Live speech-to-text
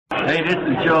Hey, this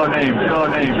is your name. And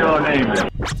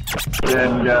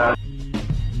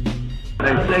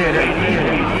they say it ain't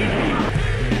easy.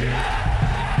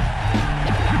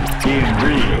 Being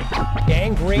green.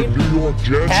 Gang Green New York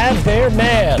Jets have their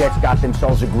man. Jets got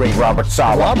themselves a great Robert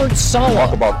Saleh. Robert Saleh.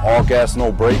 Talk about all gas, no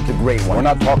break. A great one. We're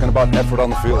not talking about effort on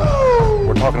the field.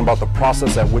 We're talking about the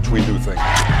process at which we do things.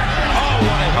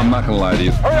 I'm not going to lie to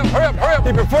you. Hurry up.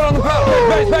 Keep your foot on the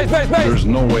pedal. Base. There's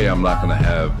no way I'm not going to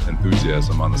have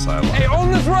enthusiasm on the sideline. Hey,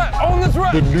 own this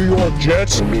rep. The New York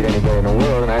Jets can beat anybody in the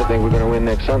world, and I think we're going to win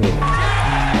next Sunday.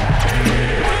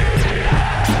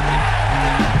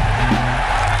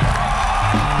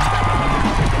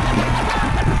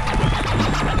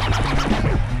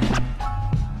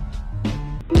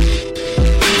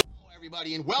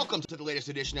 And welcome to the latest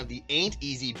edition of the Ain't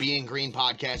Easy Being Green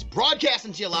podcast,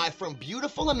 broadcasting to you live from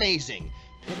beautiful, amazing,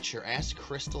 picturesque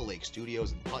Crystal Lake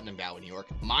Studios in Putnam Valley, New York.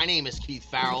 My name is Keith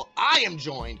Farrell. I am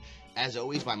joined, as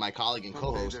always, by my colleague and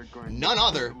co-host, none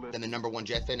other than the number one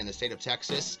Jet fan in the state of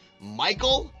Texas,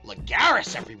 Michael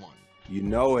Lagaris, everyone. You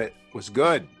know it was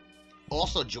good.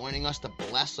 Also joining us to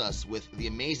bless us with the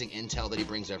amazing intel that he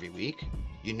brings every week.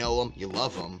 You know him, you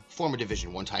love him, former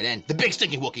Division I tight end, the big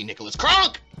stinking Wookiee, Nicholas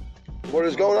Kronk. What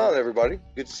is going on, everybody?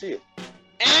 Good to see you.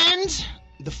 And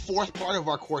the fourth part of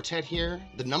our quartet here,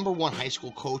 the number one high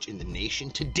school coach in the nation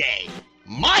today,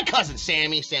 my cousin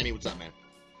Sammy. Sammy, what's up, man?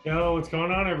 Yo, what's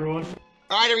going on, everyone?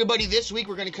 All right, everybody, this week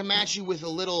we're going to come at you with a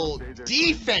little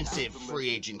defensive free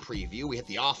agent preview. We hit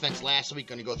the offense last week,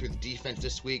 going to go through the defense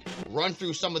this week, run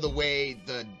through some of the way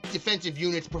the defensive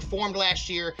units performed last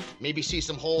year, maybe see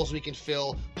some holes we can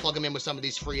fill, plug them in with some of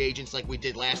these free agents like we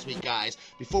did last week, guys.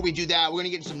 Before we do that, we're going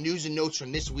to get some news and notes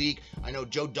from this week. I know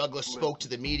Joe Douglas spoke to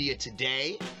the media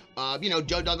today.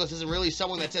 Joe Douglas isn't really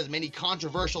someone that says many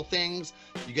controversial things.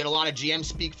 You get a lot of GM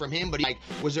speak from him, but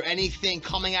was there anything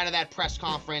coming out of that press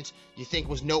conference you think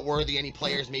was noteworthy? Any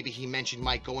players maybe he mentioned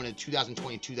might go into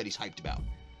 2022 that he's hyped about?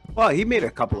 Well, he made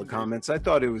a couple of comments. I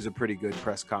thought it was a pretty good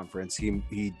press conference.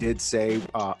 He did say,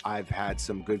 I've had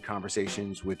some good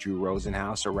conversations with Drew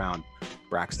Rosenhaus around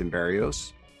Braxton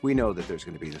Berrios. We know that there's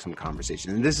going to be some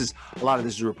conversation. And a lot of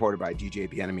this is reported by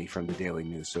DJ Bieniemy from the Daily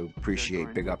News. So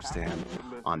appreciate big ups to him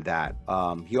on that.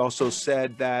 He also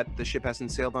said that the ship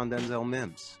hasn't sailed on Denzel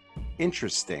Mims.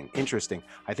 Interesting.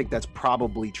 I think that's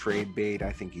probably trade bait.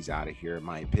 I think he's out of here, in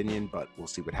my opinion, but we'll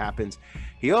see what happens.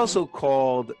 He also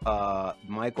called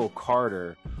Michael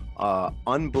Carter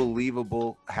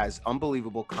unbelievable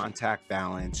contact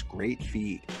balance, great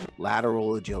feet,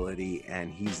 lateral agility,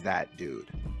 and he's that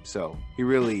dude. So he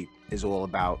really is all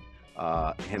about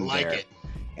him like there. It.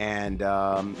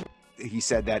 And he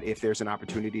said that if there's an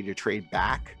opportunity to trade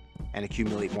back and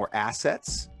accumulate more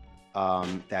assets,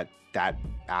 that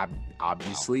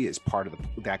obviously is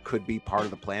that could be part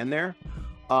of the plan there.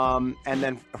 And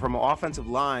then from an offensive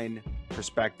line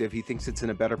perspective, he thinks it's in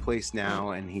a better place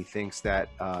now, and he thinks that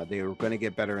they are going to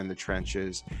get better in the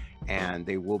trenches, and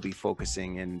they will be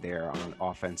focusing in there on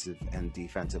offensive and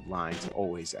defensive lines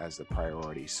always as the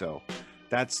priority. So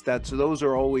those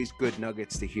are always good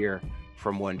nuggets to hear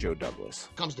from one Joe Douglas.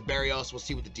 Comes to Berrios, we'll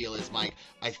see what the deal is, Mike.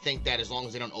 I think that as long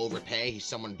as they don't overpay, he's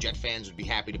someone Jet fans would be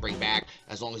happy to bring back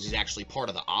as long as he's actually part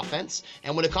of the offense.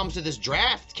 And when it comes to this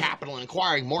draft capital and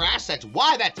acquiring more assets,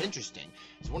 why that's interesting.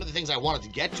 It's one of the things I wanted to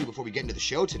get to before we get into the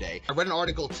show today. I read an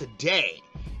article today,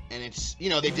 and it's,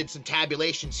 they did some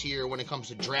tabulations here when it comes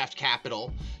to draft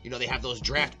capital. They have those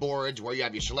draft boards where you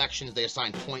have your selections. They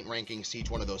assign point rankings to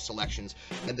each one of those selections.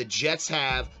 And the Jets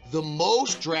have the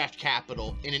most draft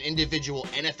capital in an individual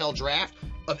NFL draft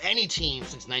of any team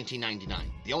since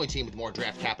 1999. The only team with more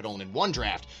draft capital in one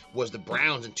draft was the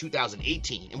Browns in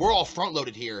 2018. And we're all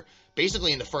front-loaded here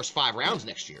basically in the first 5 rounds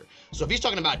next year. So if he's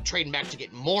talking about trading back to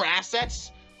get more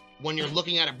assets, when you're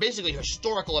looking at a basically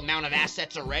historical amount of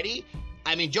assets already,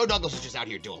 I mean, Joe Douglas is just out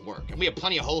here doing work, and we have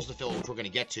plenty of holes to fill, which we're going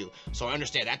to get to, so I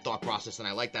understand that thought process, and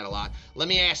I like that a lot. Let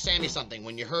me ask Sammy something.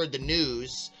 When you heard the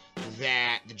news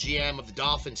that the GM of the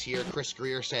Dolphins here, Chris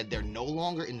Greer, said they're no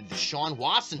longer in the Deshaun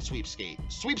Watson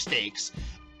sweepstakes,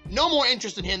 no more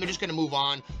interest in him, they're just going to move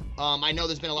on. I know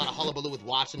there's been a lot of hullabaloo with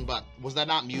Watson, but was that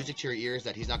not music to your ears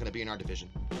that he's not going to be in our division?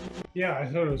 Yeah, I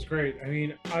thought it was great. I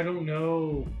mean, I don't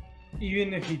know,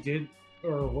 even if he did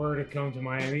or were to come to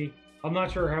Miami, I'm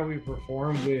not sure how we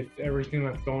perform with everything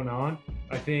that's going on.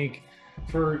 I think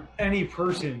for any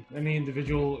person, any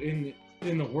individual in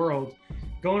the world,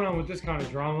 going on with this kind of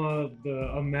drama,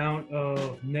 the amount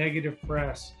of negative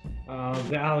press,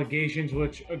 the allegations,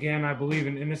 which again, I believe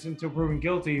in innocent until proven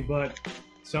guilty, but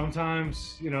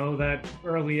sometimes, that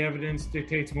early evidence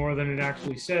dictates more than it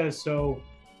actually says. So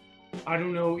I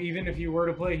don't know, even if he were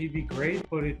to play, he'd be great,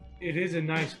 but it is a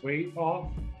nice weight off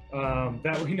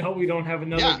that we know we don't have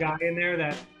another guy in there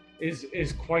that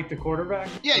is quite the quarterback.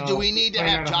 Yeah, do we need to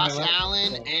have Josh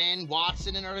Allen so. and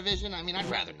Watson in our division? I mean, I'd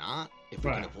rather not. If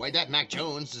we can avoid that. Mac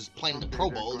Jones is playing in the Pro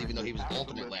Bowl, even though he was an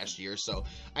alternate last year. So,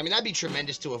 I mean, that'd be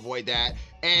tremendous to avoid that.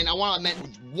 And I want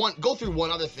to go through one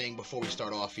other thing before we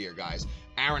start off here, guys.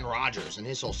 Aaron Rodgers and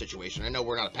his whole situation. I know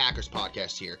we're not a Packers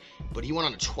podcast here, but he went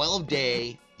on a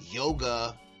 12-day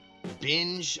yoga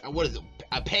binge. What is it?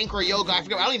 A pancreas yoga? I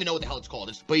forget. I don't even know what the hell it's called.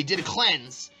 But he did a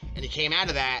cleanse, and he came out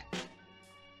of that,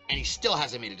 and he still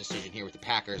hasn't made a decision here with the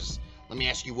Packers. Let me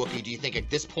ask you, Wookie, do you think at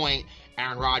this point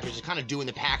Aaron Rodgers is kind of doing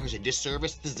the Packers a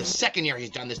disservice? This is the second year he's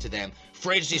done this to them.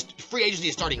 Free agency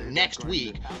is starting next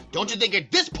week. Don't you think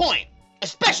at this point,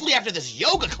 especially after this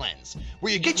yoga cleanse,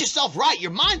 where you get yourself right,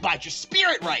 your mind right, your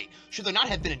spirit right, should there not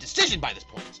have been a decision by this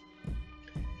point?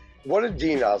 What a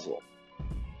D-nozzle.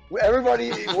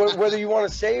 Everybody, whether you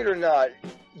want to say it or not,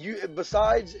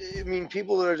 besides, I mean,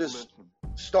 people that are just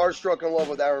starstruck in love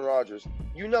with Aaron Rodgers,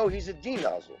 you know he's a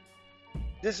D-nozzle.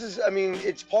 This is, I mean,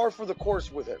 it's par for the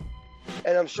course with him.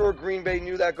 And I'm sure Green Bay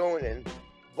knew that going in,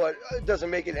 but it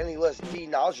doesn't make it any less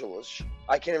D-nozzle-ish.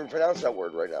 I can't even pronounce that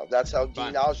word right now. That's how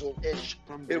D-nozzle-ish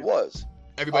it was.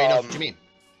 Everybody knows what you mean.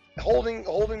 Holding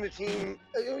the team,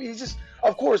 he's just,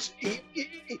 of course,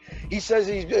 he says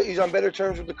he's on better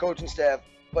terms with the coaching staff,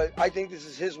 but I think this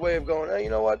is his way of going, hey,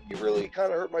 you know what, you really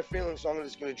kind of hurt my feelings, so I'm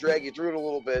just going to drag you through it a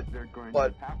little bit,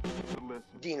 but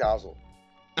D-nozzle.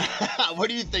 What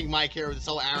do you think, Mike, here with this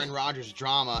whole Aaron Rodgers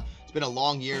drama? It's been a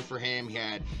long year for him. He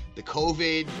had the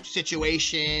COVID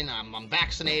situation. I'm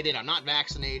vaccinated. I'm not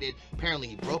vaccinated. Apparently,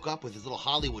 he broke up with his little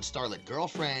Hollywood starlet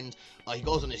girlfriend. He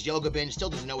goes on his yoga binge. Still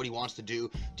doesn't know what he wants to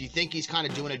do. Do you think he's kind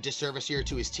of doing a disservice here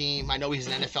to his team? I know he's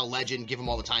an NFL legend. Give him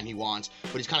all the time he wants.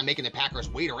 But he's kind of making the Packers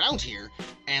wait around here.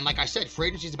 And like I said, free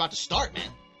agency's about to start, man.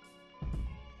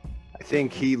 I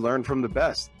think he learned from the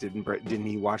best. Didn't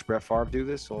he watch Brett Favre do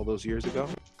this all those years ago?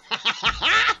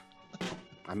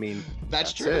 I mean,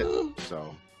 that's true. It.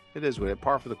 So it is with it.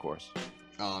 Par for the course.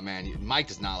 Oh, man. Mike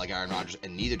does not like Aaron Rodgers,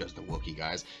 and neither does the Wookiee,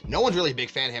 guys. No one's really a big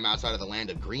fan of him outside of the land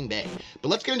of Green Bay. But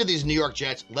let's get into these New York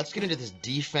Jets. Let's get into this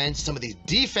defense. Some of these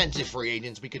defensive free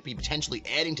agents we could be potentially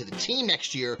adding to the team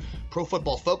next year. Pro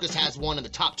Football Focus has one in the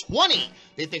top 20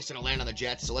 they think's going to land on the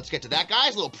Jets. So let's get to that,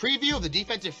 guys. A little preview of the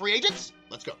defensive free agents.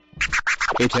 Let's go.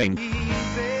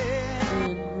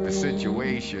 The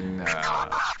situation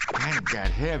kind of got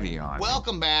heavy on me.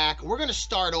 Welcome back. We're going to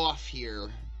start off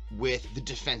here with the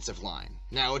defensive line.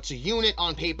 Now, it's a unit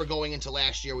on paper going into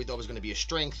last year we thought was going to be a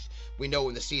strength. We know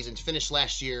when the season finished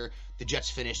last year, the Jets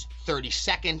finished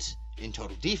 32nd in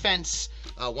total defense.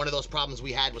 One of those problems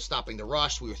we had was stopping the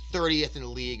rush. We were 30th in the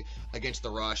league against the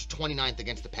rush, 29th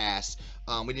against the pass.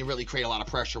 We didn't really create a lot of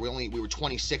pressure. We were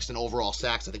 26th in overall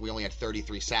sacks. I think we only had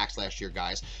 33 sacks last year,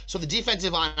 guys. So the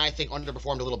defensive line, I think,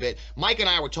 underperformed a little bit. Mike and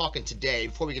I were talking today,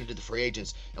 before we get into the free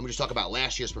agents, and we just talk about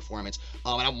last year's performance.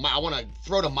 And I want to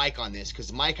throw to Mike on this,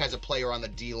 because Mike has a player on the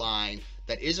D-line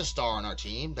that is a star on our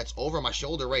team that's over my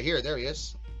shoulder right here. There he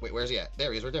is. Wait, where's he at?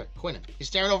 There he is, right there. Quinnen. He's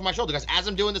staring over my shoulder, guys, as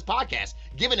I'm doing this podcast,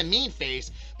 giving a mean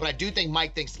face. But I do think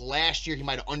Mike thinks last year he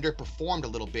might have underperformed a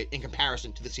little bit in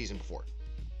comparison to the season before.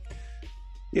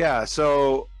 Yeah,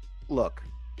 so, look,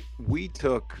 we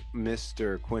took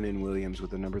Mr. Quinnen Williams with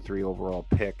the number 3 overall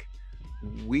pick.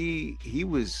 He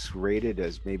was rated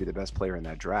as maybe the best player in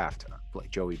that draft. Like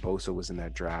Joey Bosa was in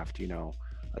that draft, you know.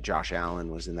 Josh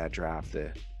Allen was in that draft,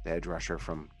 the edge rusher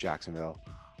from Jacksonville.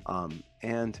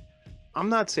 And I'm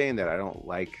not saying that I don't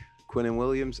like Quinnen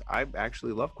Williams. I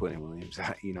actually love Quinnen Williams.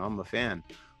 You know, I'm a fan,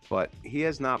 but he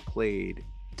has not played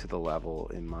to the level,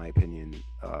 in my opinion,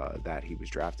 that he was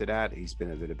drafted at. He's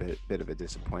been a bit of a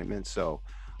disappointment. So,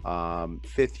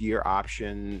 5th-year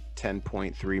option,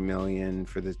 $10.3 million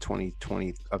for the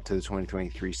 2020 up to the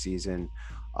 2023 season.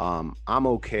 I'm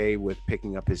okay with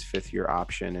picking up his 5th-year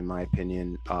option, in my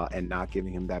opinion, and not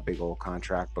giving him that big old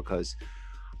contract, because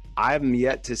I'm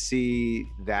yet to see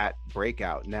that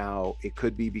breakout. Now, it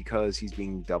could be because he's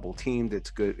being double teamed.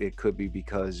 It's good. It could be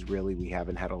because really we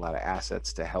haven't had a lot of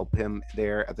assets to help him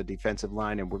there at the defensive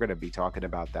line. And we're going to be talking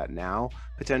about that now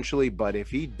potentially. But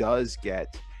if he does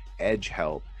get edge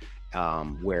help,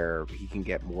 where he can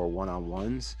get more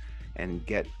one-on-ones and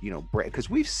get, you know, because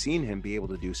we've seen him be able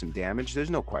to do some damage. There's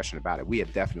no question about it. We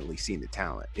have definitely seen the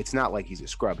talent. It's not like he's a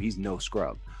scrub. He's no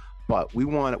scrub. But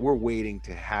we're waiting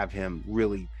to have him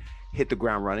really hit the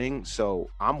ground running. So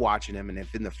I'm watching him, and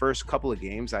if in the first couple of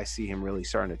games I see him really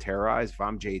starting to terrorize, if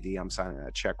I'm JD, I'm signing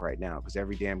that check right now, because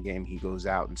every damn game he goes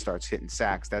out and starts hitting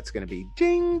sacks, that's going to be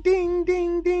ding, ding,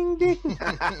 ding, ding, ding.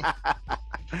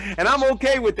 And I'm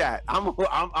okay with that.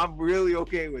 I'm really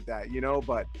okay with that, you know.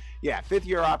 But yeah,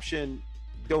 5th-year option.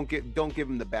 Don't give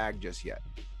him the bag just yet.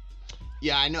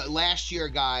 Yeah, I know. Last year,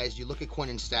 guys, you look at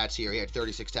Quinnen's stats here. He had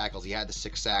 36 tackles. He had the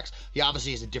 6 sacks. He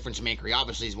obviously is a difference maker. He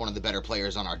obviously is one of the better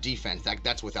players on our defense.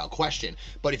 That's without question.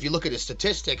 But if you look at his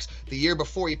statistics, the year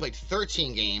before he played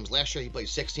 13 games. Last year he played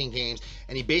 16 games,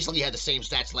 and he basically had the same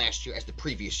stats last year as the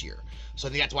previous year. So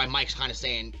I think that's why Mike's kind of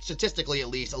saying, statistically at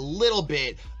least, a little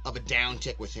bit of a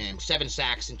downtick with him. 7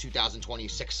 sacks in 2020,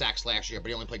 6 sacks last year, but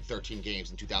he only played 13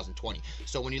 games in 2020.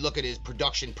 So when you look at his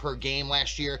production per game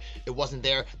last year, it wasn't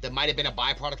there. That might have been a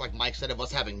byproduct, like Mike said, of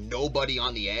us having nobody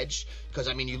on the edge. Because,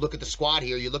 I mean, you look at the squad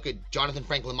here, you look at Jonathan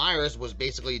Franklin Myers was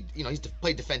basically, you know, he's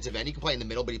played defensive end. He can play in the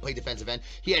middle, but he played defensive end.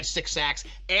 He had 6 sacks.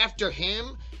 After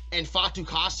him and Fatou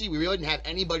Kassi, we really didn't have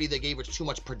anybody that gave us too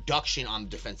much production on the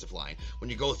defensive line. When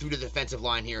you go through the defensive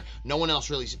line here, no one else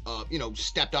really,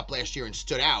 stepped up last year and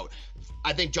stood out.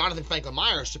 I think Jonathan Franklin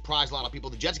Myers surprised a lot of people.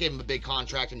 The Jets gave him a big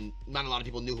contract, and not a lot of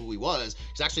people knew who he was.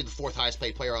 He's actually the 4th highest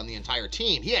paid player on the entire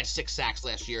team. He had 6 sacks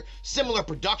last year. Similar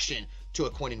production to a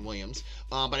Quinnen Williams.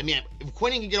 But I mean, if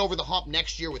Quinnen can get over the hump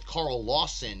next year with Carl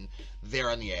Lawson there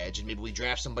on the edge, and maybe we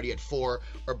draft somebody at 4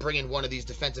 or bring in one of these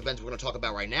defensive ends we're going to talk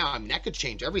about right now, I mean, that could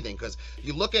change everything. Because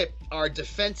you look at our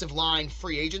defensive line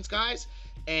free agents, guys,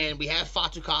 and we have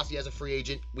Fatou Kassi as a free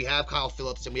agent. We have Kyle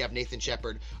Phillips, and we have Nathan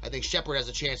Shepard. I think Shepard has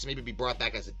a chance to maybe be brought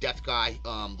back as a depth guy.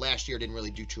 Last year didn't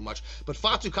really do too much. But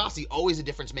Fatou Kassi, always a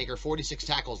difference maker. 46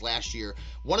 tackles last year.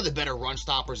 One of the better run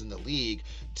stoppers in the league.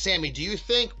 Sammy, do you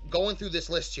think, going through this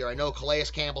list here, I know Calais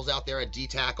Campbell's out there at D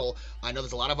tackle. I know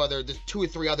there's 2 or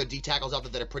 3 other D tackles out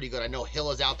there that are pretty good. I know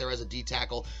Hill is out there as a D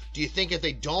tackle. Do you think if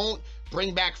they don't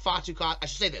bring back Fatou Kassi, I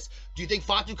should say this, do you think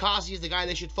Fatou Kassi is the guy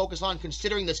they should focus on,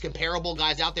 considering there's comparable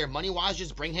guys out there money-wise,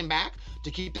 just bring him back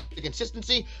to keep the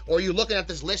consistency? Or are you looking at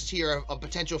this list here of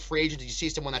potential free agents, do you see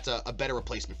someone that's a better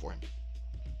replacement for him?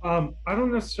 I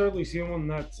don't necessarily see one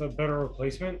that's a better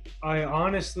replacement. I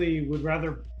honestly would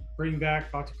rather bring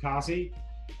back Fatou Kassi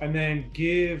and then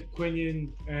give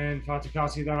Quinnen and Fatou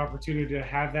Kassi that opportunity to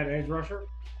have that edge rusher,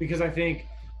 because I think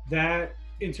that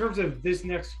in terms of this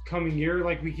next coming year,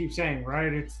 like we keep saying,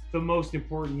 right, it's the most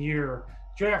important year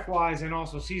draft-wise and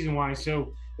also season-wise.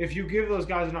 So if you give those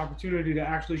guys an opportunity to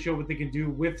actually show what they can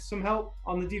do with some help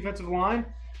on the defensive line,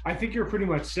 I think you're pretty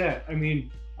much set. I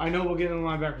mean, I know we'll get into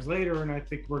linebackers later, and I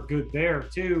think we're good there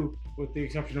too, with the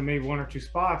exception of maybe 1 or 2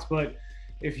 spots. But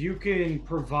if you can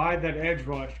provide that edge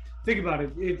rush, think about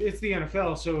it, it's the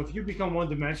NFL. So if you become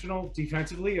one-dimensional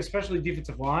defensively, especially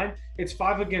defensive line, it's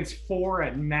 5 against 4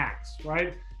 at max,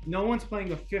 right? No one's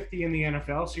playing a 50 in the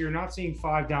NFL, so you're not seeing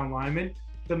 5 down linemen.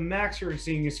 The max you're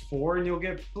seeing is 4, and you'll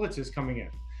get blitzes coming in.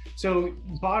 So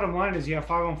bottom line is, yeah,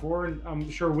 5-on-4, and I'm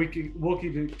sure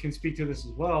Wookie can speak to this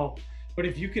as well. But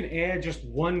if you can add just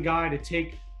one guy to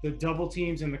take the double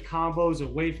teams and the combos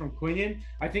away from Quinnen,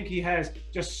 I think he has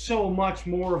just so much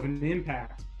more of an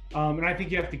impact. And I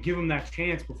think you have to give him that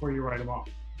chance before you write him off.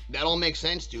 That all makes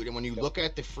sense, dude. And when you look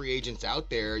at the free agents out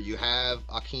there, you have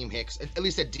Akeem Hicks, at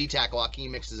least at D tackle.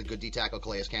 Akeem Hicks is a good D tackle,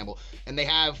 Calais Campbell. And they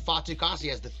have Fatou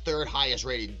Kassi as the 3rd highest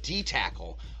rated D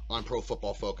tackle on Pro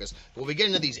Football Focus. When we get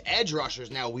into these edge rushers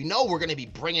now, we know we're going to be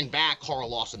bringing back Carl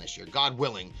Lawson this year, God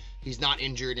willing. He's not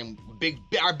injured, and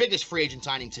our biggest free agent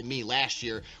signing to me last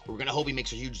year. We're going to hope he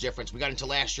makes a huge difference. We got into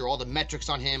last year, all the metrics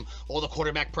on him, all the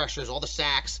quarterback pressures, all the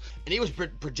sacks, and he was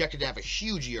projected to have a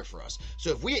huge year for us.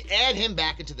 So if we add him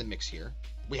back into the mix here,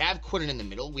 we have Quinnen in the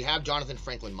middle. We have Jonathan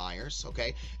Franklin Myers,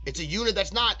 okay? It's a unit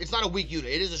it's not a weak unit.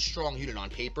 It is a strong unit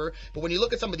on paper. But when you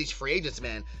look at some of these free agents,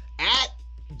 man, at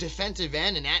defensive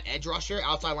end and at edge rusher,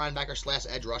 outside linebacker /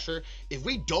 edge rusher, if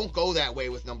we don't go that way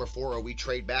with number 4 or we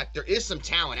trade back, there is some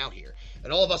talent out here.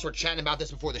 And all of us were chatting about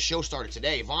this before the show started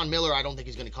today. Von Miller, I don't think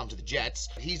he's going to come to the Jets.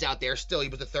 He's out there still. He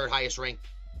was the 3rd highest ranked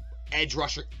edge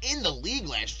rusher in the league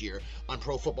last year on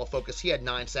Pro Football Focus. He had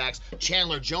 9 sacks.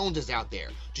 Chandler Jones is out there.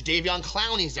 Jadeveon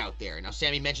Clowney's out there. Now,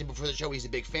 Sammy mentioned before the show he's a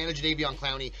big fan of Jadeveon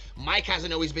Clowney. Mike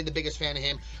hasn't always been the biggest fan of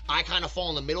him. I kind of fall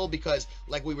in the middle because,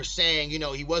 like we were saying,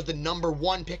 he was the number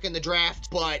 1 pick in the draft,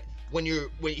 but when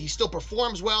he still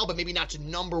performs well, but maybe not to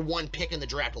number 1 pick in the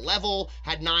draft level.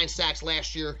 Had 9 sacks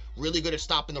last year, really good at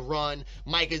stopping the run.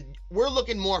 Mike, we're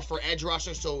looking more for edge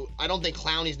rusher, so I don't think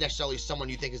Clowney's necessarily someone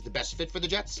you think is the best fit for the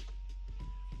Jets.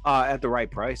 At the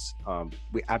right price,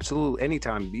 we absolutely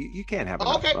anytime you can't have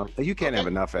enough. Okay. You can't have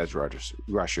enough edge rushers.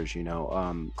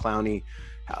 Clowney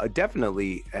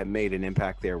definitely made an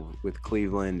impact there with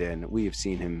Cleveland, and we have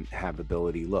seen him have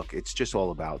ability. Look, it's just all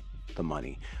about the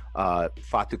money.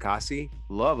 Fatou Kassi,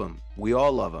 love him. We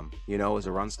all love him, as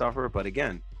a run stuffer. But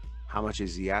again, how much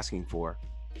is he asking for?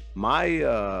 My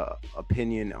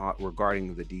opinion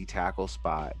regarding the D tackle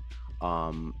spot,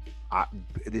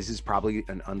 this is probably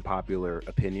an unpopular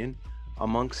opinion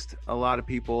amongst a lot of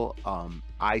people.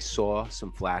 I saw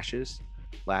some flashes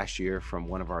last year from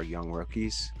one of our young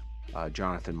rookies,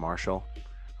 Jonathan Marshall.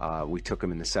 We took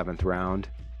him in the 7th round.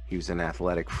 He was an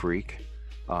athletic freak,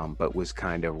 but was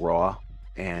kind of raw.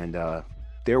 And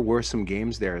there were some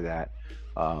games there that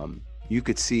you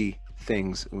could see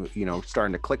things,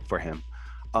 starting to click for him.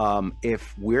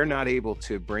 If we're not able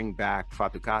to bring back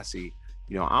Fatukasi,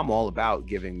 I'm all about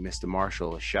giving Mr.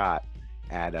 Marshall a shot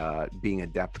at being a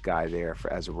depth guy there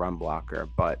as a run blocker.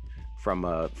 But from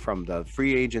the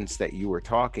free agents that you were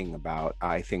talking about,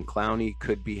 I think Clowney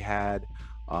could be had.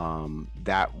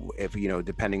 That if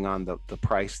depending on the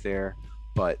price there,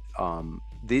 but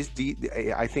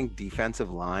I think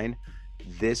defensive line,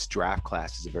 this draft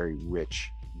class is a very rich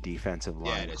defensive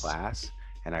line class,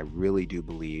 and I really do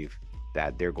believe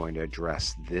that they're going to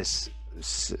address this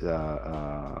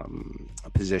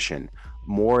position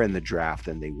more in the draft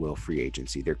than they will free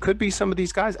agency. There could be some of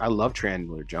these guys. I love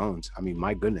Chandler Jones. I mean,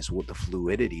 my goodness, what the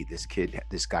fluidity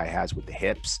this guy has with the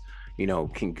hips.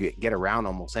 Can get around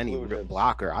almost any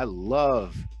blocker. I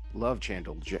love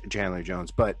Chandler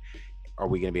Jones, but are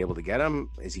we going to be able to get him?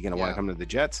 Is he going to want to come to the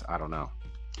Jets? I don't know.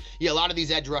 Yeah, a lot of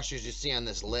these edge rushers you see on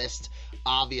this list,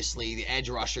 obviously the edge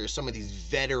rushers, some of these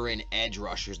veteran edge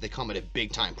rushers, they come at a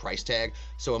big time price tag.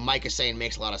 So what Mike is saying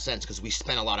makes a lot of sense because we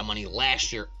spent a lot of money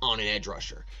last year on an edge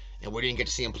rusher. And we didn't get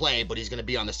to see him play, but he's going to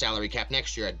be on the salary cap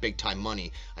next year at big time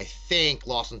money. I think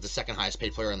Lawson's the 2nd highest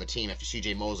paid player on the team after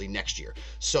CJ Mosley next year.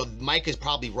 So Mike is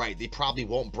probably right. They probably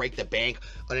won't break the bank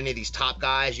on any of these top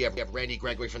guys. You have Randy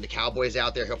Gregory from the Cowboys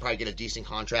out there. He'll probably get a decent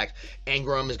contract.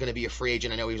 Engram is going to be a free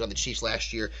agent. I know he was on the Chiefs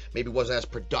last year. Maybe wasn't as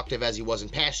productive as he was in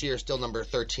past years. Still number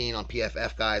 13 on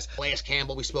PFF, guys. Calais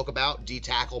Campbell we spoke about. D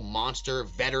tackle, monster,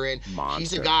 veteran.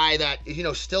 He's a guy that,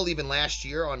 still even last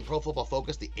year on Pro Football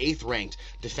Focus, the 8th ranked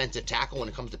defensive tackle when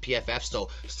it comes to PFF, so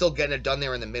still getting it done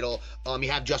there in the middle.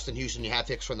 You have Justin Houston, you have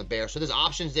Hicks from the Bears, so there's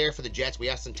options there for the Jets. We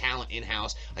have some talent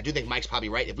in-house. I do think Mike's probably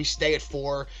right. If we stay at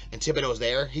 4 and Thibodeau's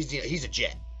there, he's a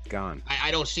Jet. Gone.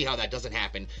 I don't see how that doesn't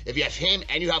happen. If you have him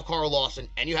and you have Carl Lawson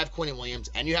and you have Quinnen Williams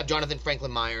and you have Jonathan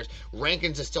Franklin Myers,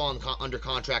 Rankins is still under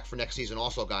contract for next season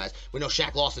also, guys. We know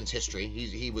Shaq Lawson's history.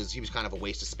 He was kind of a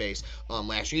waste of space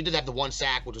last year. He did have the 1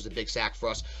 sack, which was a big sack for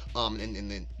us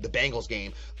in the Bengals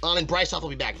game. And Bryce Huff will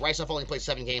be back. Bryce Huff only played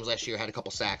 7 games last year, had a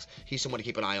couple sacks. He's someone to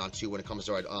keep an eye on too when it comes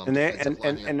to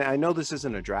and I know this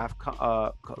isn't a draft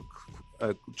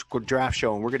draft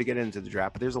show, and we're going to get into the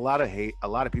draft, but there's a lot of hate, a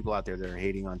lot of people out there that are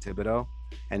hating on Thibodeau,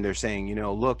 and they're saying,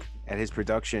 look at his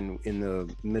production in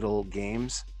the middle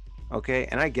games. Okay,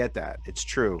 and I get that, it's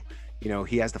true.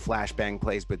 He has the flashbang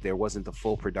plays, but there wasn't the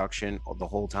full production the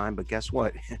whole time. But guess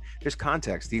what? There's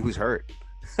context. He was hurt.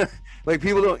 Like,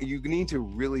 you need to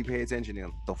really pay attention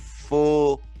to the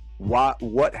full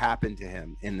what happened to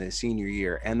him in the senior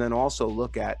year, and then also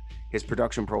look at his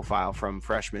production profile from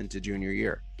freshman to junior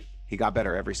year. He got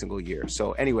better every single year.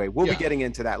 So anyway, we'll be getting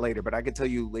into that later, but I can tell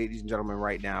you, ladies and gentlemen,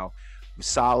 right now,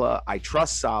 Saleh, I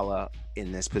trust Saleh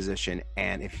in this position,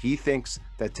 and if he thinks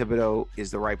that Thibodeau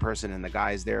is the right person and the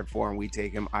guy is there for him, we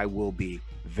take him, I will be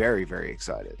very, very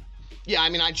excited. Yeah, I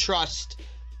mean, I trust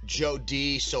Joe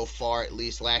D so far, at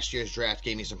least. Last year's draft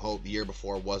gave me some hope. The year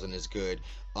before wasn't as good.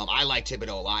 I like Thibodeau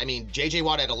a lot. I mean, J.J.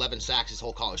 Watt had 11 sacks his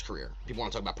whole college career. People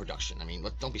want to talk about production. I mean,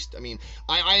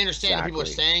 I understand what people are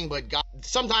saying, but God,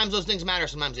 sometimes those things matter,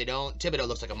 sometimes they don't. Thibodeau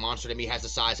looks like a monster to me. Has the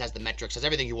size, has the metrics, has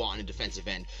everything you want in a defensive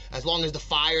end. As long as the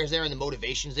fire is there and the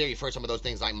motivation's there, you've heard some of those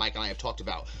things like Mike and I have talked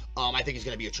about. I think he's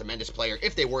going to be a tremendous player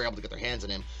if they were able to get their hands on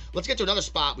him. Let's get to another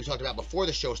spot we talked about before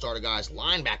the show started, guys.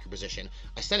 Linebacker position.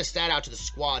 I sent a stat out to the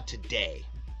squad today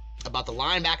about the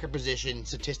linebacker position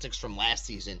statistics from last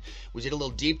season. We did a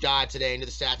little deep dive today into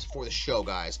the stats before the show,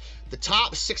 guys. The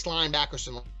top 6 linebackers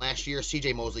from last year: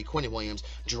 CJ Mosley, Quinnen Williams,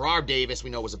 Gerard Davis, we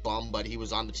know was a bum, but he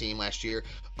was on the team last year.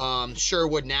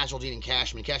 Sherwood, Nasruddin, and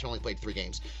Cashman. Cashman only played 3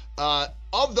 games.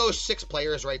 Of those 6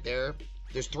 players right there,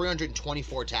 there's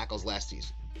 324 tackles last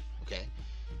season. Okay.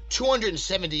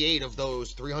 278 of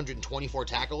those 324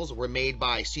 tackles were made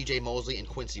by CJ Mosley and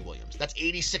Quincy Williams. That's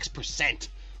 86%.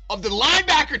 Of the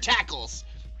linebacker tackles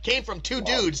came from 2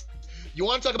 dudes. You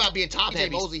want to talk about being top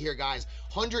heavy? Mosley here, guys.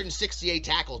 168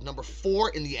 tackles, number 4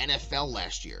 in the NFL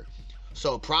last year.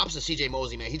 So props to CJ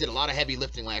Mosley, man. He did a lot of heavy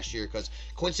lifting last year because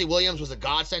Quincy Williams was a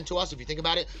godsend to us, if you think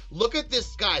about it. Look at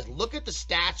this, guys. Look at the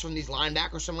stats from these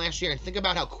linebackers from last year and think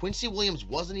about how Quincy Williams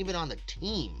wasn't even on the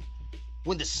team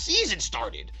when the season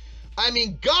started. I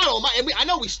mean, God almighty. And I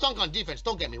know we stunk on defense,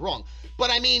 don't get me wrong. But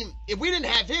I mean, if we didn't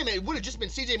have him, it would have just been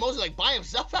CJ Mosley like by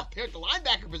himself out there at the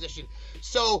linebacker position.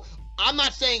 So I'm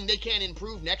not saying they can't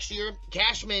improve next year.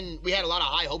 Cashman, we had a lot of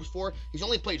high hopes for. He's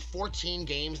only played 14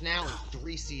 games now in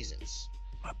 3 seasons.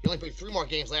 He only played 3 more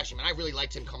games last year, man. I really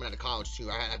liked him coming out of college, too.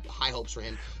 I had high hopes for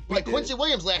him. But Quincy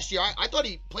Williams last year, I thought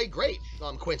he played great.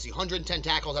 Quincy, 110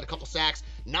 tackles, had a couple sacks,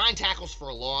 9 tackles for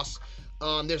a loss.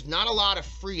 There's not a lot of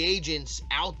free agents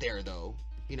out there, though,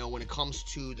 you know, when it comes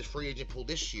to the free agent pool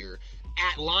this year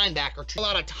at linebacker. A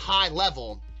lot of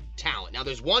high-level talent. Now,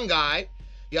 there's one guy.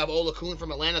 You have Ola Kuhn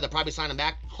from Atlanta that probably signed him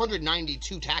back.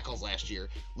 192 tackles last year.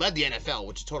 Led the NFL,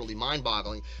 which is totally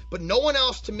mind-boggling. But no one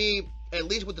else, to me, at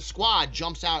least with the squad,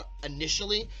 jumps out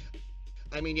initially.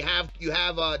 I mean, you have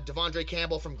Devondre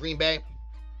Campbell from Green Bay.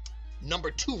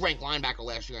 Number 2 ranked linebacker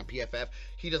last year on PFF.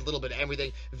 He does a little bit of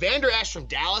everything. Vander Esch from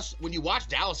Dallas. When you watch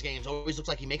Dallas games, it always looks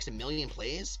like he makes a million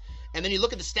plays. And then you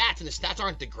look at the stats, and the stats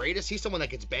aren't the greatest. He's someone that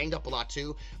gets banged up a lot,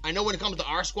 too. I know when it comes to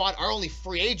our squad, our only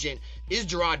free agent is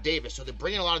Gerard Davis. So they're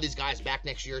bringing a lot of these guys back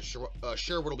next year.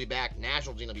 Sherwood will be back.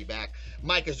 Nashville's will be back.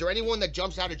 Mike, is there anyone that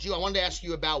jumps out at you? I wanted to ask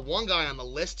you about one guy on the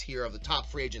list here of the top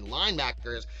free agent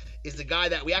linebackers. Is the guy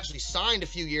that we actually signed a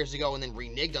few years ago and then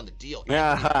reneged on the deal.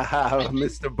 Yeah,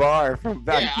 Mr. Barr from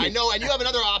back. Yeah, I know, and you have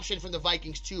another option from the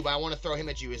Vikings too, but I want to throw him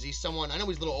at you. Is he someone, I know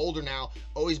he's a little older now,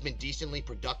 always been decently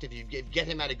productive. You get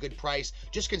him at a good price,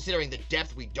 just considering the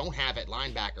depth we don't have at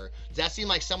linebacker. Does that seem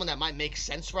like someone that might make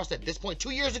sense for us at this point? 2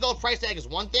 years ago, price tag is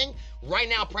one thing. Right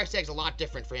now, price tag's a lot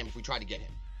different for him if we try to get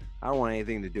him. I don't want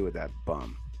anything to do with that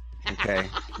bum. Okay,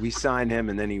 we signed him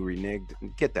and then he reneged.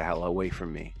 Get the hell away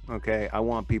from me. Okay, I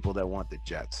want people that want the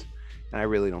Jets, and I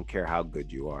really don't care how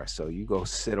good you are. So you go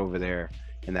sit over there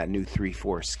in that new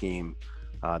 3-4 scheme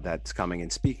that's coming.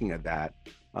 And speaking of that,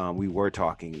 we were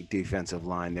talking defensive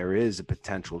line. There is a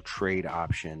potential trade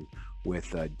option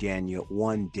with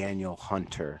Daniel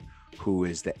Hunter, who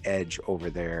is the edge over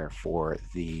there for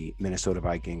the Minnesota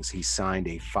Vikings. He signed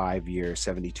a 5-year,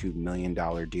 $72 million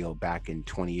deal back in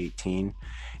 2018.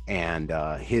 And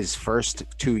his first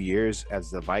 2 years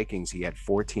as the Vikings, he had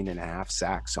 14.5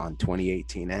 sacks on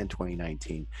 2018 and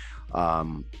 2019.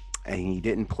 And he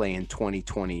didn't play in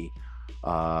 2020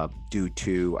 due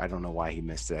to, I don't know why he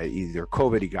missed that. Either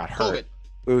COVID, he got hurt.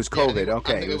 It was COVID.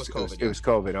 Okay. It was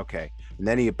COVID. Okay. And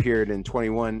then he appeared in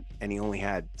 21 and he only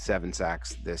had 7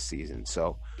 sacks this season.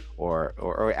 So,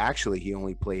 or actually he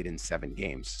only played in 7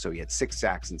 games. So he had 6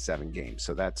 sacks in 7 games.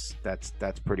 So that's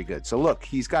pretty good. So look,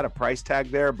 he's got a price tag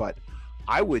there, but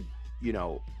I would, you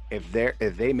know, if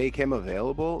they make him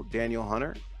available, Daniel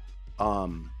Hunter,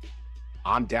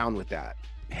 I'm down with that.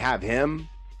 Have him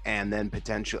and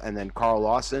then Carl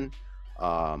Lawson.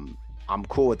 I'm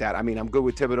cool with that. I mean, I'm good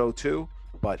with Thibodeau too,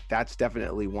 but that's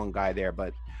definitely one guy there.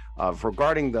 But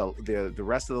regarding the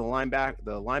rest of the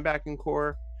linebacking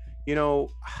core, you know,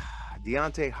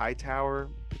 Deontay Hightower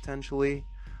potentially.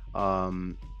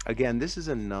 Again, this is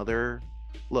another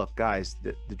look, guys.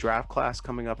 The draft class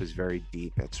coming up is very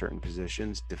deep at certain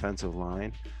positions. Defensive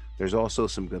line. There's also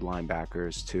some good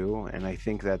linebackers too, and I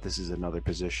think that this is another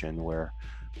position where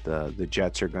the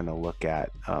Jets are going to look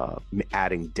at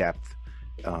adding depth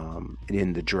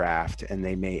in the draft, and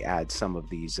they may add some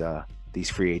of these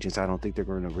free agents. I don't think they're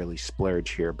going to really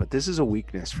splurge here, but this is a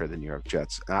weakness for the New York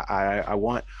Jets. I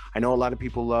know a lot of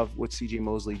people love what CJ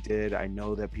Mosley did. I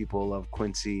know that people love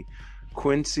Quincy.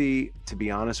 Quincy, to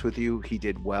be honest with you, he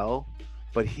did well,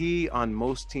 but he on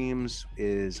most teams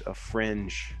is a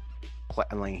fringe play.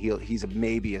 Like he's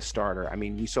maybe a starter. I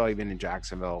mean, we saw even in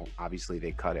Jacksonville, obviously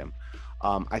they cut him.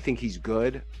 I think he's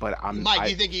good, but Mike,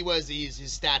 you think his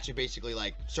stats are basically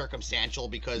like circumstantial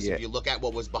because if you look at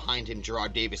what was behind him,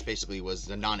 Gerard Davis basically was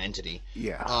a non-entity.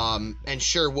 Yeah. And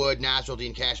Sherwood, Nashville,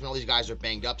 Dean Cashman, all these guys are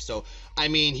banged up. So, I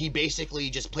mean, he basically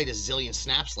just played a zillion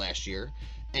snaps last year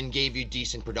and gave you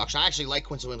decent production. I actually like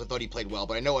Quincy Williams. I thought he played well,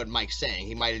 but I know what Mike's saying.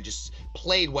 He might have just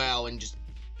played well and just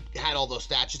had all those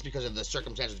stats just because of the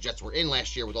circumstances the Jets were in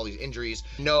last year with all these injuries.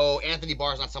 No, Anthony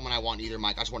Barr is not someone I want either,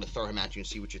 Mike. I just wanted to throw him at you and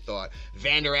see what you thought.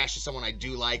 Vander Esch is someone I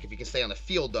do like if he can stay on the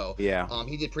field, though. Yeah.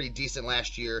 He did pretty decent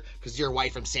last year. Kazir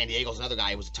White from San Diego is another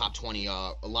guy who was a top 20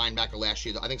 linebacker last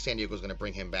year. I think San Diego's going to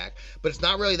bring him back. But it's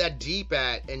not really that deep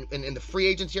in the free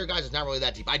agents here, guys. It's not really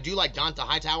that deep. I do like Deontay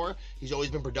Hightower. He's always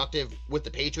been productive with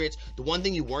the Patriots. The one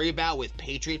thing you worry about with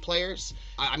Patriot players,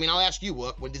 I mean, I'll ask you,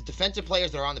 Wook, when there's defensive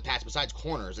players that are on the pass besides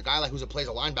corners, a guy like who plays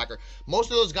a linebacker, most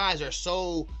of those guys are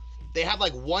they have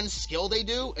like one skill they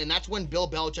do, and that's when Bill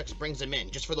Belichick brings them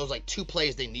in, just for those like 2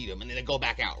 plays they need them, and then they go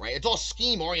back out, right? It's all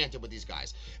scheme oriented with these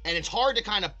guys, and it's hard to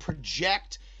kind of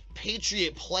project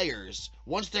Patriot players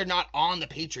once they're not on the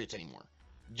Patriots anymore.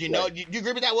 Do you know? Do you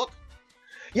agree with that, Wook?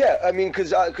 Yeah, I mean,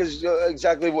 because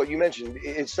exactly what you mentioned.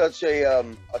 It's such a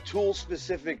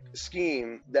tool-specific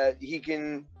scheme that he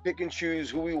can pick and choose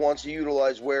who he wants to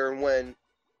utilize where and when.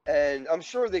 And I'm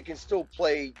sure they can still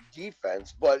play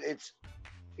defense, but it's,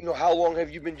 how long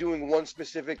have you been doing one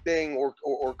specific thing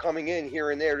or coming in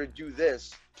here and there to do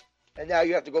this? And now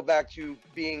you have to go back to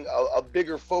being a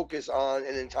bigger focus on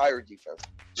an entire defense.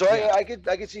 So Yeah. I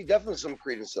could see definitely some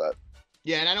credence to that.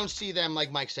 Yeah, and I don't see them,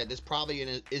 like Mike said, this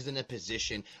probably isn't a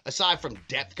position, aside from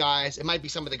depth guys, it might be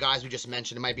some of the guys we just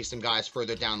mentioned, it might be some guys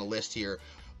further down the list here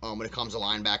when it comes to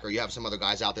linebacker. You have some other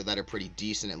guys out there that are pretty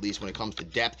decent, at least when it comes to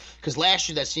depth, because last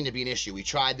year that seemed to be an issue. We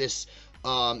tried this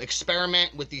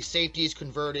experiment with these safeties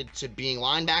converted to being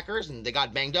linebackers, and they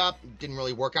got banged up, didn't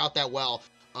really work out that well.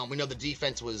 We know the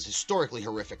defense was historically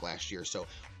horrific last year, so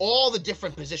all the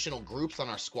different positional groups on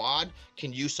our squad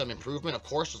can use some improvement, of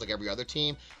course, just like every other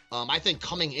team. I think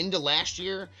coming into last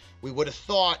year, we would have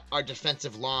thought our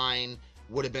defensive line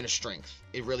would have been a strength.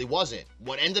 It really wasn't.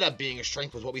 What ended up being a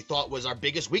strength was what we thought was our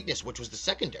biggest weakness, which was the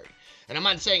secondary. And I'm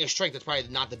not saying a strength, that's probably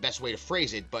not the best way to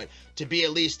phrase it, but to be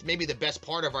at least maybe the best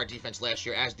part of our defense last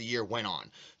year as the year went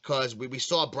on. Because we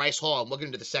saw Bryce Hall. I'm looking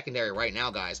into the secondary right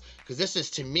now, guys, because this is,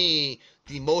 to me,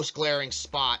 the most glaring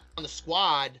spot on the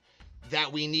squad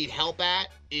that we need help at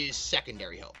is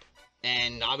secondary help.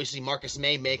 And obviously Marcus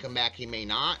may come back, he may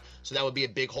not. So that would be a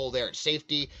big hole there at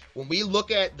safety. When we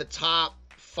look at the top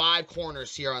 5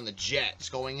 corners here on the Jets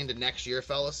going into next year,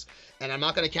 fellas, and I'm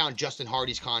not going to count Justin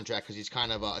Hardy's contract because he's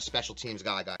kind of a special teams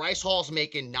guy. Bryce Hall's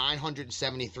making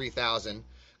 $973,000.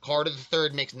 Carter III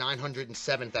makes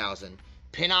 $907,000.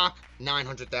 Pinnock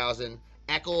 $900,000.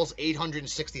 Eccles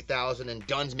 $860,000, and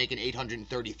Dunn's making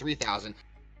 $833,000.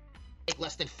 Make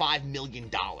less than $5 million.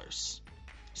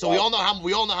 So we all know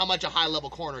how much a high level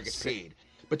corner gets paid,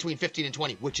 between 15 and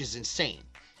 20, which is insane.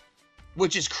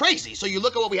 Which is crazy. So you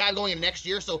look at what we have going into next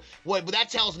year. So what that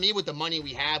tells me, with the money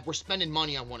we have, we're spending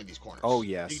money on one of these corners. Oh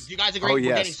yes. Do you guys agree? Oh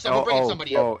yes. We're bringing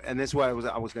somebody up. And this is what I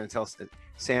was going to tell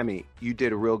Sammy. You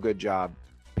did a real good job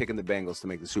picking the Bengals to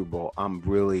make the Super Bowl. I'm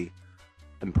really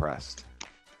impressed.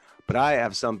 But I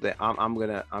have something. I'm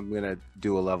gonna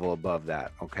do a level above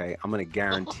that. Okay. I'm gonna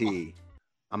guarantee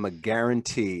a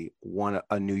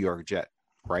New York Jet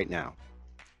right now.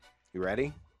 You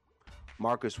ready?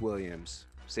 Marcus Williams,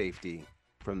 safety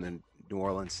from the New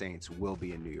Orleans Saints, will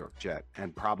be a New York Jet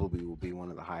and probably will be one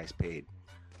of the highest paid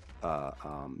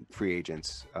free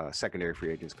agents, secondary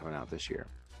free agents coming out this year.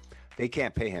 They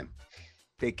can't pay him.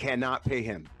 They cannot pay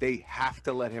him. They have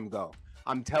to let him go.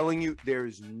 I'm telling you,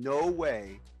 there's no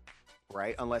way,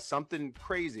 right? Unless something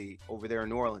crazy over there in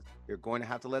New Orleans, you're going to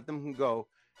have to let them go.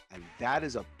 And that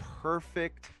is a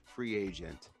perfect free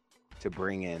agent to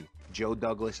bring in. Joe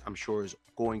Douglas, I'm sure, is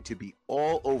going to be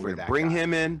all over that. Bring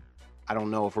him in. I don't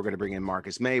know if we're going to bring in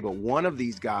Marcus May, but one of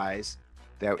these guys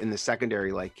that in the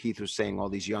secondary, like Keith was saying, all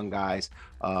these young guys,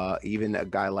 even a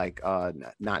guy like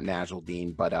not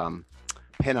Najeldine, but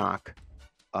Pinnock,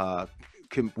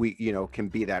 can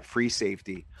be that free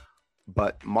safety.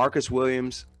 But Marcus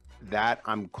Williams, that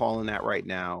I'm calling that right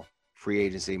now, free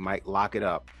agency. Mike, lock it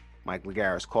up. Mike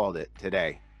Lagares called it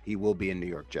today. He will be a New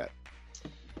York Jet.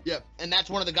 Yeah, and that's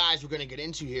one of the guys we're going to get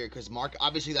into here, because Mark,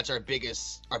 obviously that's our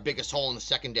biggest hole in the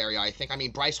secondary, I think. I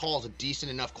mean, Bryce Hall is a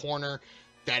decent enough corner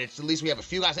that it's at least we have a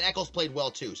few guys, and Eccles played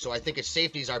well too. So I think his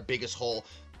safety is our biggest hole.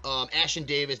 Ashton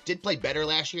Davis did play better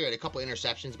last year, had a couple of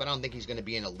interceptions, but I don't think he's going to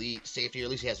be an elite safety, or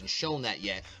at least he hasn't shown that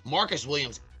yet. Marcus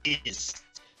Williams is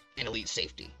an elite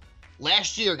safety.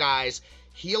 Last year, guys,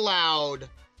 he allowed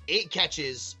 8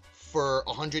 catches for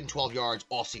 112 yards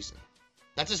all season.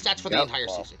 That's his stats for the entire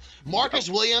season. Marcus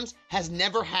Williams has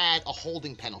never had a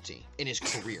holding penalty in his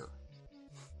career.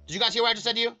 Did you guys hear what I just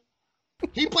said to you?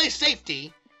 He plays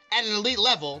safety at an elite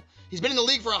level. He's been in the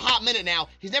league for a hot minute now.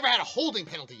 He's never had a holding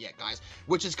penalty yet, guys,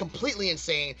 which is completely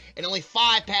insane, and only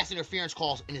 5 pass interference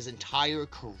calls in his entire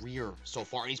career so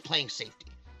far, and he's playing safety.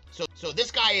 So this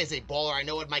guy is a baller. I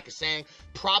know what Mike is saying.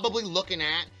 Probably looking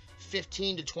at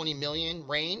 15 to 20 million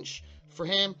range for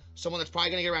him. Someone that's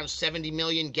probably going to get around 70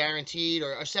 million guaranteed,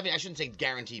 or 70, I shouldn't say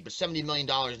guaranteed, but $70 million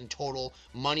in total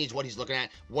money is what he's looking at.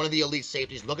 One of the elite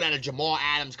safeties, looking at a Jamal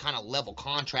Adams kind of level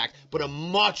contract, but a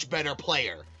much better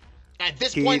player. At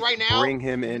this point right now, bring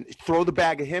him in, throw the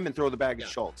bag at him and throw the bag at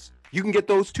Schultz. You can get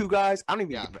those 2 guys. I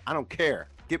don't care.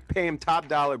 Pay him top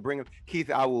dollar. Bring him. Keith,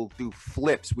 I will do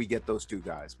flips. We get those 2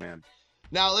 guys, man.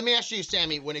 Now, let me ask you,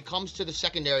 Sammy, when it comes to the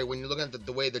secondary, when you're looking at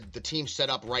the way the team's set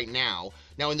up right now,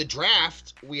 in the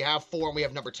draft, we have 4 and we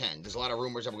have number 10. There's a lot of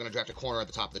rumors that we're going to draft a corner at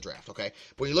the top of the draft, okay?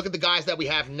 But when you look at the guys that we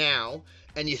have now,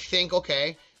 and you think,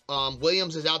 okay,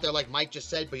 Williams is out there like Mike just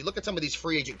said, but you look at some of these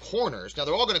free agent corners, now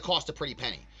they're all going to cost a pretty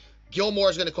penny. Gilmore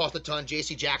is going to cost a ton.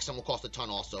 J.C. Jackson will cost a ton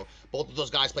also. Both of those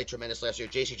guys played tremendous last year.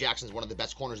 J.C. Jackson is one of the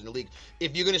best corners in the league.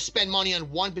 If you're going to spend money on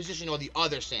one position or the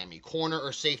other, Sammy, corner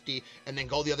or safety, and then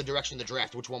go the other direction in the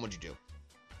draft, which one would you do?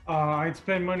 I'd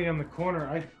spend money on the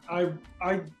corner.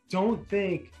 I don't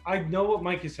think – I know what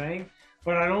Mike is saying,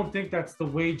 but I don't think that's the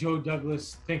way Joe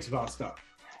Douglas thinks about stuff.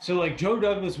 So, like, Joe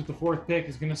Douglas with the 4th pick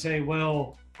is going to say,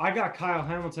 well, I got Kyle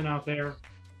Hamilton out there,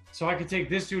 so I could take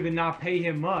this dude and not pay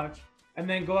him much, and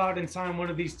then go out and sign one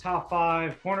of these top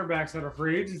 5 cornerbacks that are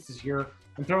free agents this year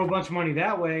and throw a bunch of money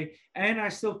that way. And I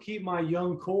still keep my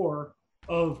young core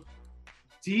of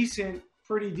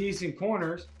pretty decent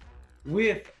corners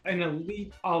with an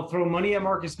elite. I'll throw money at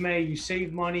Marcus May. You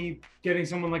save money getting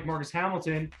someone like Marcus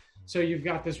Hamilton. So you've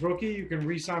got this rookie, you can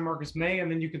re-sign Marcus May,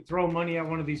 and then you can throw money at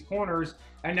one of these corners.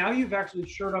 And now you've actually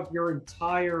shored up your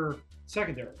entire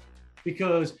secondary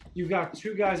because you've got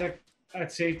 2 guys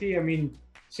at safety. I mean,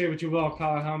 say what you will,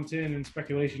 Kyle Hamilton and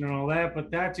speculation and all that,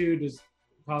 but that dude is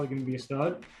probably going to be a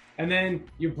stud. And then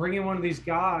you bring in one of these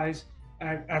guys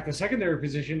at the secondary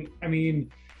position. I mean,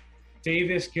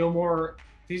 Davis, Gilmore,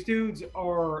 these dudes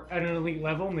are at an elite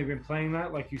level, and they've been playing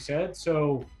that, like you said.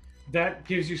 So that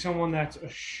gives you someone that's a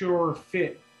sure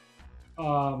fit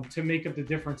to make up the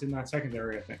difference in that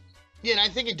secondary, I think. Yeah, and I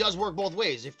think it does work both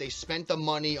ways. If they spent the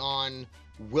money on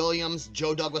Williams,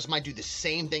 Joe Douglas might do the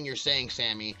same thing you're saying,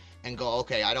 Sammy, and go,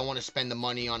 okay, I don't want to spend the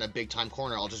money on a big-time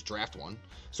corner. I'll just draft one.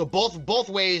 So both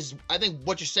ways, I think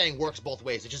what you're saying works both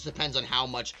ways. It just depends on how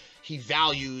much he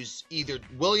values either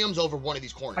Williams over one of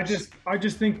these corners.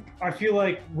 I feel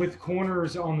like with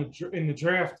corners in the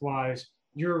draft wise,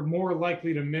 you're more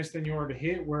likely to miss than you are to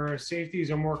hit, whereas safeties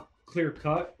are more clear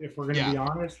cut, if we're going to be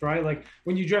honest, right? Like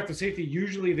when you draft a safety,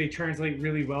 usually they translate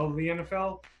really well to the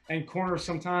NFL, and corners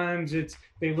sometimes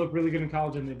they look really good in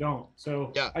college and they don't.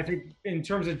 So I think in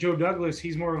terms of Joe Douglas,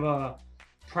 he's more of a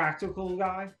practical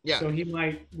guy. Yeah. So he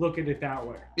might look at it that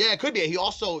way. Yeah, it could be. He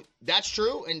also, that's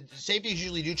true. And safeties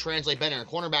usually do translate better. And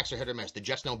cornerbacks are hit or miss. The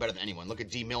Jets know better than anyone. Look at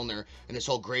D. Milner and this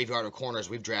whole graveyard of corners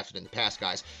we've drafted in the past,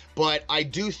 guys. But I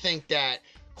do think that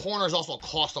corners also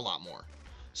cost a lot more.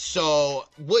 So,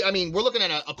 I mean, we're looking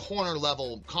at a corner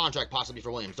level contract possibly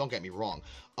for Williams. Don't get me wrong.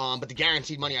 But the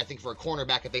guaranteed money, I think, for a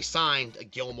cornerback, if they signed a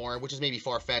Gilmore, which is maybe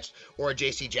far-fetched, or a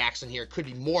J.C. Jackson here, could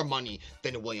be more money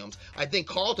than a Williams. I think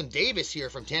Carlton Davis here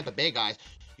from Tampa Bay, guys,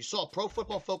 you saw Pro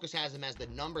Football Focus has him as the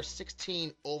number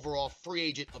 16 overall free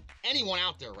agent of anyone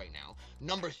out there right now.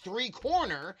 Number 3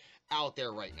 corner out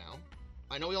there right now.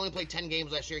 I know he only played 10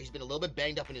 games last year. He's been a little bit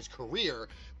banged up in his career,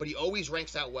 but he always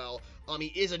ranks out well. He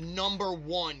is a number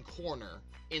 1 corner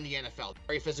in the NFL.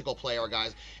 Very physical player,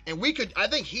 guys. And I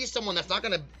think he's someone that's not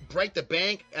going to break the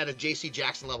bank at a J.C.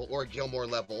 Jackson level or a Gilmore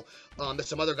level. There's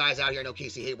some other guys out here. I know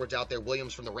Casey Hayward's out there.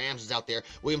 Williams from the Rams is out there.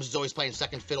 Williams is always playing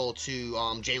second fiddle to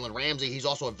Jalen Ramsey. He's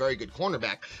also a very good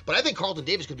cornerback. But I think Carlton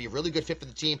Davis could be a really good fit for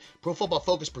the team. Pro Football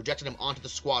Focus projected him onto the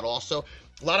squad also.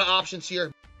 A lot of options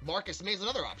here. Marcus May is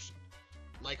another option.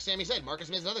 Like Sammy said, Marcus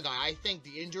May is another guy. I think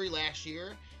the injury last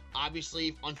year,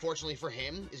 obviously, unfortunately for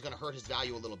him, is going to hurt his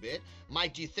value a little bit.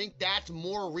 Mike, do you think that's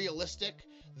more realistic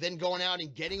than going out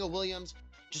and getting a Williams?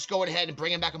 Just going ahead and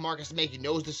bringing back a Marcus May. He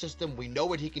knows the system. We know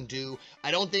what he can do. I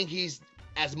don't think he's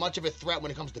as much of a threat when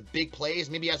it comes to big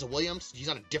plays. Maybe as a Williams, he's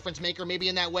not a difference maker maybe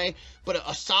in that way. But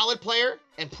a solid player,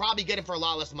 and probably get him for a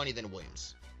lot less money than a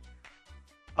Williams.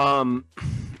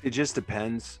 It just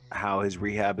depends how his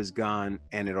rehab has gone,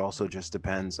 and it also just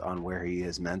depends on where he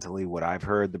is mentally. What I've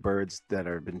heard, the birds that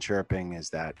have been chirping, is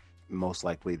that most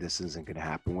likely this isn't going to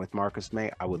happen with Marcus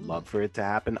May. I would love for it to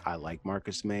happen. I like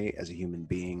Marcus May as a human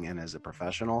being and as a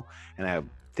professional, and I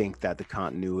think that the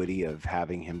continuity of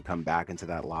having him come back into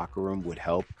that locker room would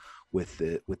help with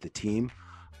the team.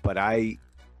 But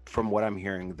from what I'm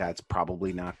hearing, that's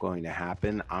probably not going to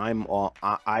happen.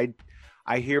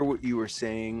 I hear what you were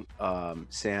saying,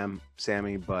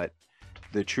 Sammy, but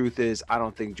the truth is I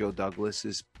don't think Joe Douglas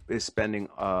is spending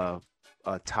a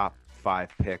top 5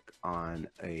 pick on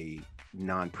a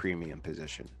non-premium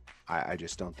position. I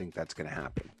just don't think that's going to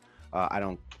happen.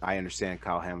 I understand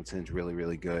Kyle Hamilton's really,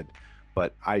 really good,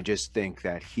 but I just think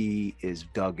that he is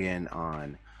dug in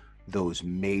on those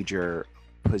major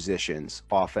positions: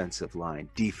 offensive line,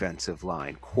 defensive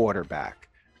line, quarterback.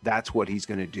 That's what he's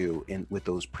going to do with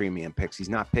those premium picks. He's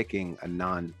not picking a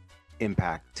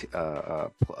non-impact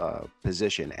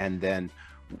position. And then,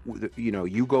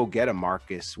 you go get a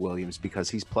Marcus Williams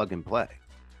because he's plug and play,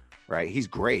 right? He's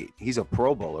great. He's a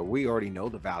Pro Bowler. We already know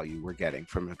the value we're getting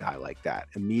from a guy like that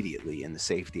immediately in the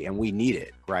safety, and we need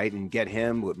it, right? And get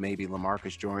him with maybe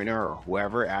LaMarcus Joyner or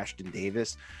whoever, Ashton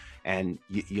Davis. And,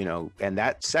 and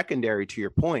that secondary, to your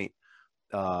point,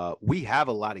 we have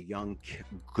a lot of young,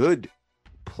 good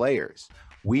players.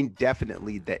 We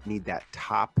definitely need that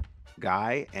top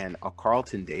guy, and a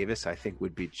Carlton Davis, I think,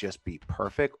 would be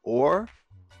perfect. Or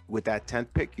with that 10th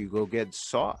pick, you go get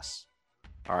Sauce.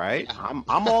 All right, I'm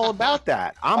all about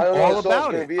that. I'm all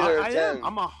about it. I am.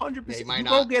 I'm 100%. You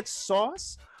go get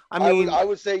Sauce. I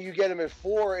would say you get him at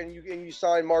 4, and you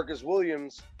sign Marcus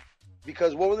Williams,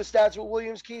 because what were the stats with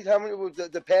Williams, Keith? How many were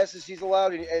the passes he's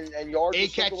allowed and yards?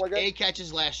 8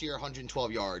 catches last year,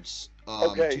 112 yards.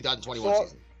 2021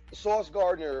 season. Sauce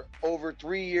Gardner, over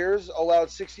 3 years, allowed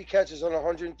 60 catches on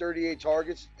 138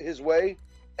 targets his way,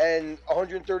 and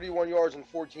 131 yards in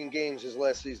 14 games his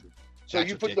last season. So That's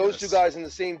you put ridiculous. those two guys in the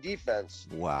same defense.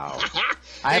 Wow.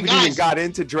 I haven't even got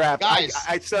into draft.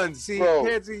 Can't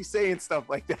see saying stuff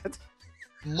like that.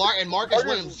 Marcus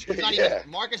Williams,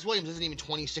 Marcus Williams isn't even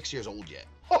 26 years old yet.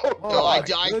 I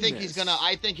think he's gonna.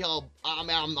 I think he'll.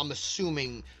 I'm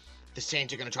assuming the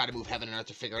Saints are gonna try to move heaven and earth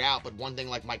to figure it out. But one thing,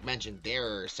 like Mike mentioned,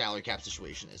 their salary cap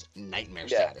situation is nightmare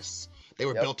status. They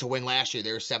were built to win last year.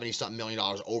 They were $70-something million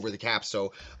over the cap.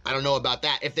 So I don't know about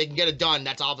that. If they can get it done,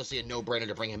 that's obviously a no-brainer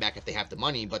to bring him back if they have the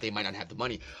money, but they might not have the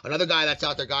money. Another guy that's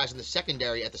out there, guys, in the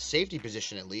secondary, at the safety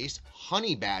position at least,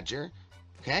 Honey Badger.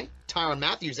 Okay? Tyrann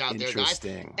Mathieu out there, guys.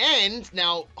 And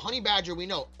now, Honey Badger, we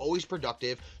know, always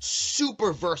productive,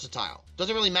 super versatile.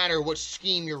 Doesn't really matter what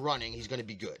scheme you're running, he's going to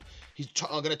be good. He's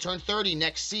going to turn 30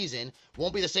 next season.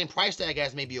 Won't be the same price tag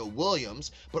as maybe a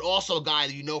Williams, but also a guy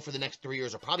that you know for the next 3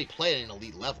 years will probably play at an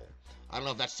elite level. I don't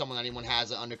know if that's someone that anyone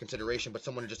has under consideration, but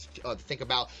someone to just think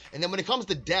about. And then when it comes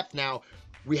to depth now,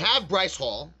 we have Bryce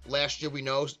Hall. Last year, we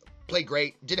know, played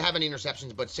great. Didn't have any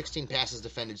interceptions, but 16 passes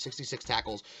defended, 66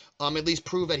 tackles. At least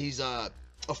prove that he's a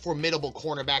formidable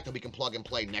cornerback that we can plug and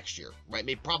play next year, right?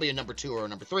 Maybe probably a number 2 or a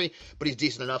number 3, but he's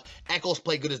decent enough. Eccles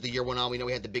played good as the year went on. We know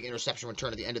he had the big interception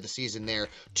return at the end of the season there.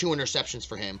 2 interceptions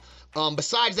for him.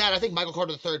 Besides that, I think Michael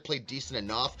Carter III played decent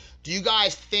enough. Do you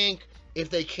guys think if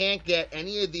they can't get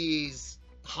any of these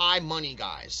high money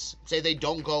guys, say they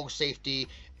don't go safety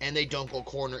and they don't go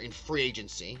corner in free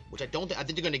agency, which I think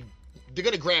they're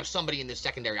gonna grab somebody in this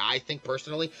secondary, I think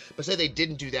personally, but say they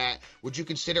didn't do that, would you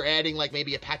consider adding like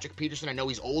maybe a Patrick Peterson? I know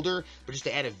he's older, but just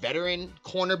to add a veteran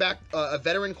cornerback, a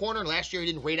veteran corner. Last year he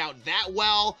didn't rate out that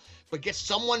well, but get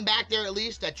someone back there at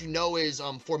least that you know is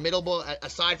formidable,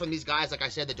 aside from these guys, like I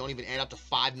said, that don't even add up to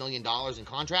 $5 million in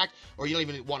contract, or you don't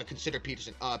even want to consider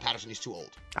Patterson, he's too old.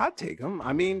 I'll take him.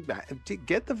 I mean, to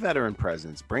get the veteran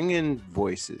presence, bring in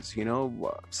voices. You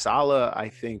know, Saleh, I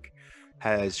think,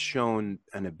 has shown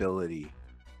an ability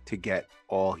to get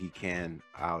all he can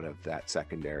out of that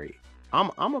secondary.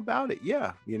 I'm about it.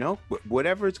 Yeah. You know,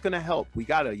 whatever it's going to help. We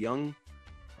got a young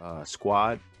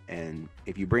squad, and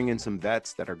if you bring in some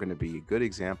vets that are going to be good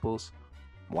examples,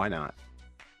 why not?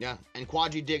 Yeah, and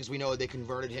Quadri Diggs, we know they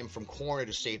converted him from corner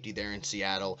to safety there in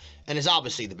Seattle, and is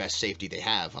obviously the best safety they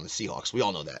have on the Seahawks. We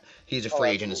all know that. He's a free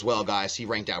agent as well, guys. He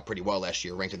ranked out pretty well last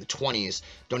year, ranked in the 20s.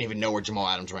 Don't even know where Jamal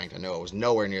Adams ranked. I know it was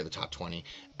nowhere near the top 20.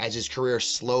 As his career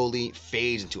slowly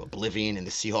fades into oblivion, and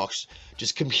the Seahawks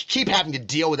just keep having to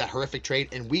deal with that horrific trade,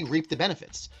 and we reap the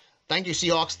benefits. Thank you,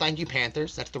 Seahawks. Thank you,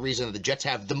 Panthers. That's the reason that the Jets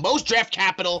have the most draft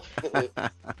capital.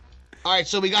 All right,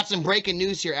 so we got some breaking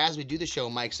news here as we do the show.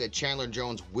 Mike said Chandler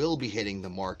Jones will be hitting the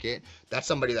market. That's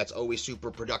somebody that's always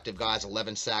super productive, guys.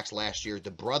 11 sacks last year.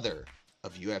 The brother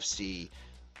of UFC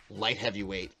light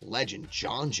heavyweight legend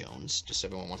John Jones, just so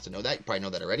everyone wants to know that. You probably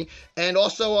know that already. And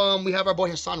also, we have our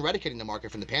boy Hassan Reddick hitting the market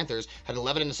from the Panthers. Had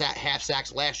 11.5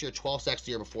 sacks last year, 12 sacks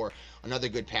the year before. Another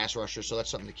good pass rusher, so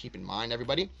that's something to keep in mind,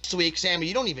 everybody. This week, Sammy,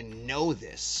 you don't even know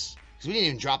this, because we didn't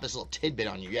even drop this little tidbit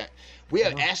on you yet. We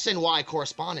have SNY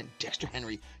correspondent Dexter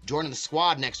Henry joining the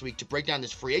squad next week to break down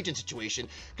this free agent situation.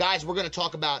 Guys, we're going to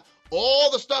talk about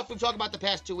all the stuff we've talked about the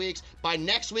past 2 weeks. By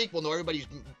next week, we'll know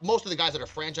most of the guys that are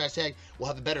franchise tag will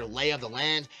have a better lay of the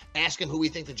land. Ask him who we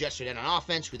think the Jets should add on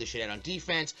offense, who they should add on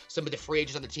defense, some of the free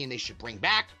agents on the team they should bring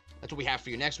back. That's what we have for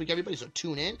you next week, everybody, so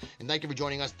tune in. And thank you for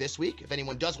joining us this week. If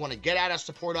anyone does want to get at us,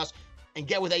 support us, and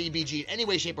get with AEBG in any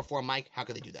way, shape, or form, Mike, how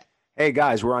could they do that? Hey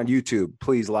guys, we're on YouTube.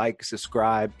 Please like,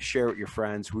 subscribe, share with your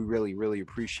friends. We really, really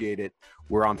appreciate it.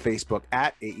 We're on Facebook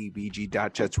at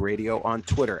AEBG.JetsRadio, on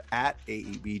Twitter at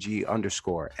AEBG_NYJ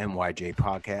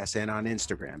Podcast, and on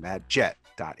Instagram at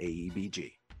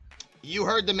Jet.AEBG. You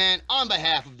heard the man. On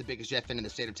behalf of the biggest Jet fan in the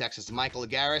state of Texas, Michael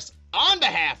Agaris, on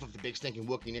behalf of the big stinking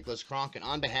Wookiee, Nicholas Kronk, and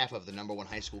on behalf of the #1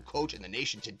 high school coach in the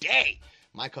nation today,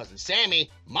 my cousin Sammy,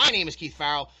 my name is Keith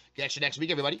Farrell. Get you next week,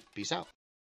 everybody. Peace out.